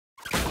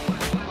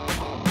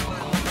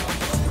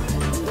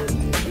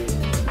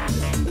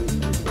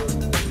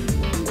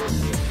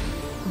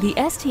The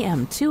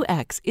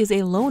STM-2X is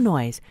a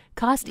low-noise,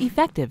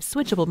 cost-effective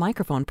switchable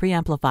microphone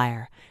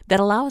preamplifier that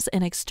allows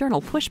an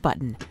external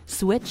push-button,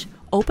 switch,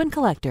 open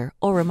collector,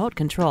 or remote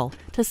control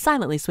to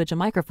silently switch a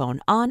microphone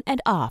on and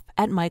off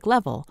at mic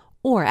level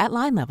or at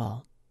line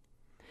level.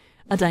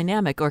 A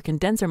dynamic or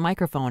condenser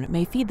microphone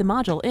may feed the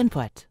module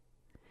input.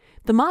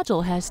 The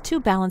module has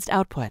two balanced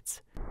outputs,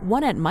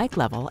 one at mic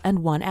level and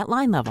one at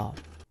line level.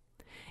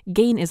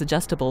 Gain is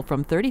adjustable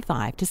from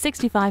 35 to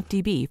 65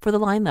 dB for the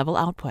line level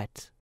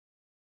output.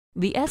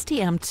 The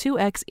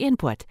STM-2X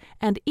input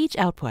and each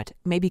output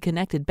may be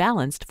connected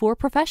balanced for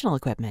professional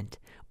equipment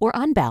or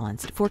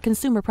unbalanced for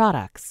consumer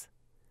products.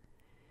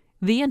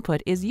 The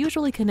input is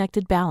usually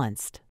connected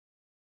balanced.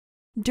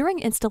 During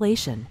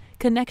installation,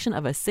 connection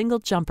of a single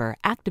jumper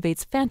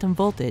activates phantom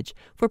voltage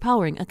for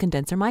powering a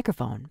condenser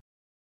microphone.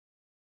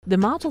 The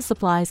module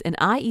supplies an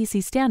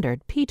IEC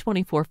standard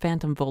P24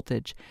 phantom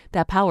voltage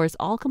that powers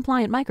all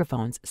compliant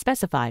microphones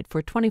specified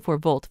for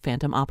 24-volt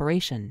phantom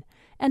operation,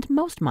 and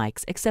most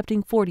mics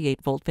accepting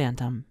 48-volt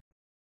phantom.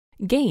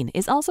 Gain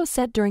is also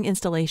set during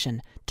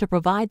installation to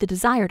provide the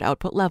desired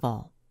output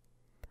level.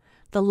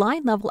 The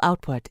line level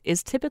output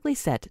is typically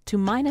set to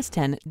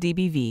 -10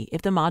 dBV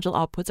if the module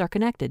outputs are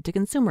connected to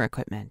consumer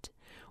equipment,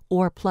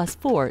 or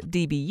 +4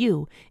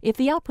 dBu if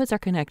the outputs are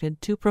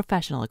connected to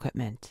professional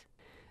equipment.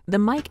 The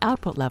mic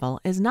output level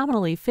is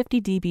nominally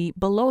 50 dB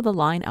below the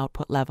line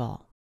output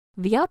level.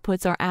 The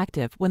outputs are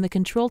active when the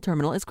control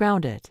terminal is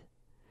grounded.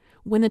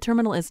 When the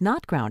terminal is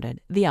not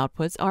grounded, the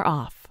outputs are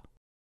off.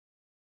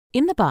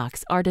 In the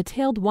box are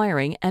detailed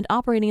wiring and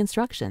operating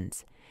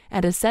instructions,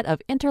 and a set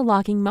of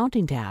interlocking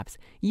mounting tabs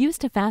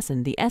used to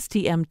fasten the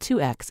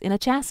STM-2X in a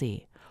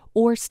chassis,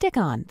 or stick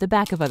on the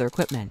back of other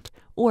equipment,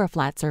 or a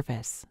flat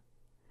surface.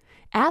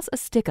 As a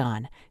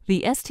stick-on,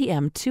 the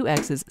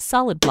STM-2X's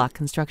solid block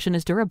construction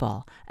is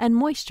durable and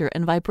moisture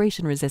and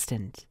vibration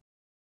resistant.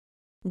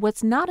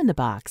 What's not in the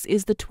box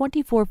is the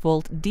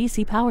 24-volt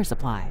DC power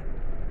supply.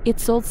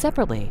 It's sold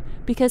separately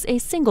because a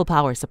single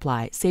power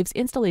supply saves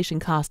installation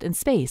cost and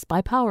space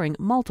by powering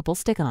multiple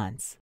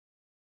stick-ons.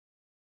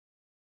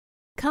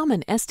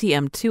 Common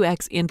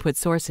STM-2X input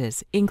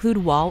sources include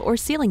wall or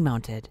ceiling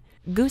mounted,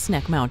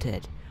 gooseneck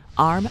mounted,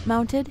 arm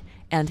mounted,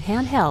 and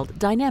handheld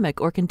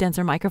dynamic or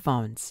condenser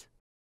microphones.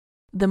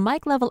 The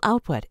mic level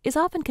output is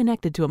often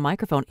connected to a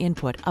microphone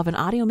input of an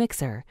audio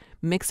mixer,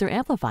 mixer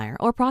amplifier,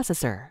 or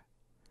processor.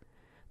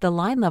 The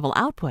line level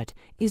output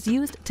is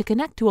used to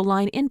connect to a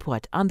line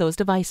input on those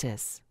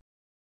devices.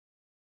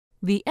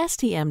 The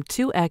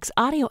STM-2X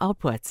audio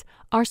outputs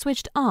are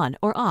switched on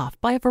or off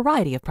by a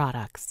variety of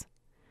products.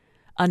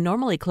 A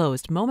normally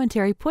closed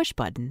momentary push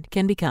button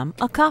can become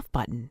a cough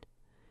button.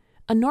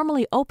 A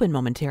normally open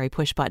momentary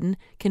push button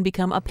can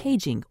become a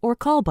paging or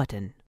call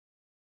button.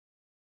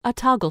 A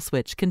toggle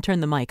switch can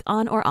turn the mic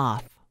on or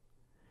off.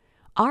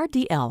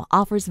 RDL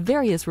offers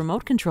various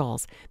remote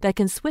controls that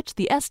can switch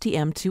the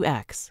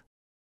STM-2X.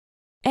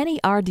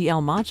 Any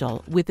RDL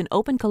module with an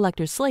open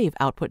collector slave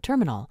output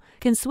terminal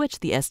can switch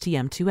the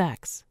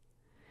STM-2X.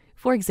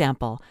 For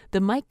example, the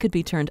mic could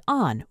be turned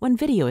on when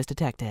video is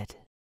detected.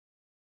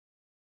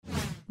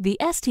 The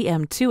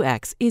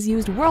STM-2X is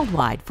used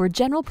worldwide for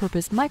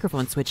general-purpose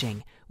microphone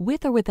switching,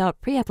 with or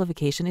without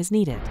preamplification is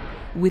needed,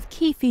 with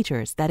key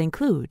features that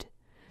include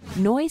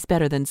noise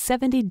better than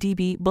 70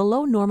 dB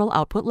below normal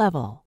output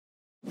level,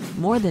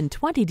 more than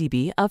 20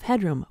 dB of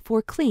headroom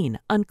for clean,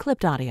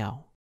 unclipped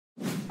audio,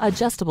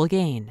 adjustable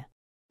gain,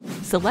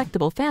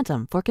 selectable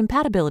phantom for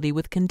compatibility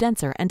with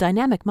condenser and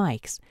dynamic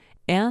mics,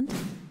 and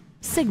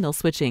signal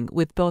switching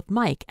with both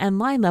mic and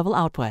line level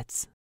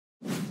outputs.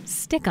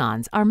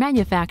 Stick-ons are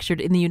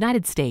manufactured in the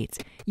United States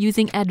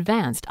using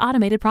advanced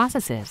automated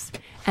processes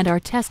and are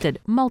tested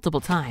multiple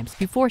times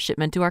before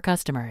shipment to our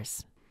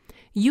customers.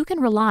 You can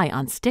rely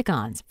on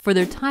stick-ons for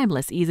their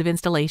timeless ease of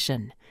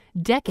installation,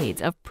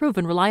 decades of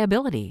proven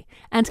reliability,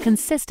 and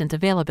consistent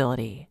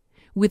availability,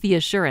 with the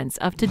assurance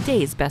of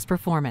today's best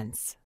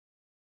performance.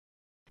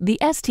 The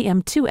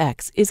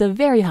STM-2X is a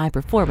very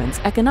high-performance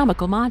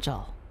economical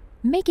module,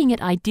 making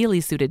it ideally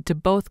suited to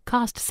both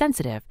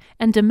cost-sensitive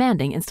and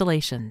demanding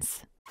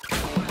installations.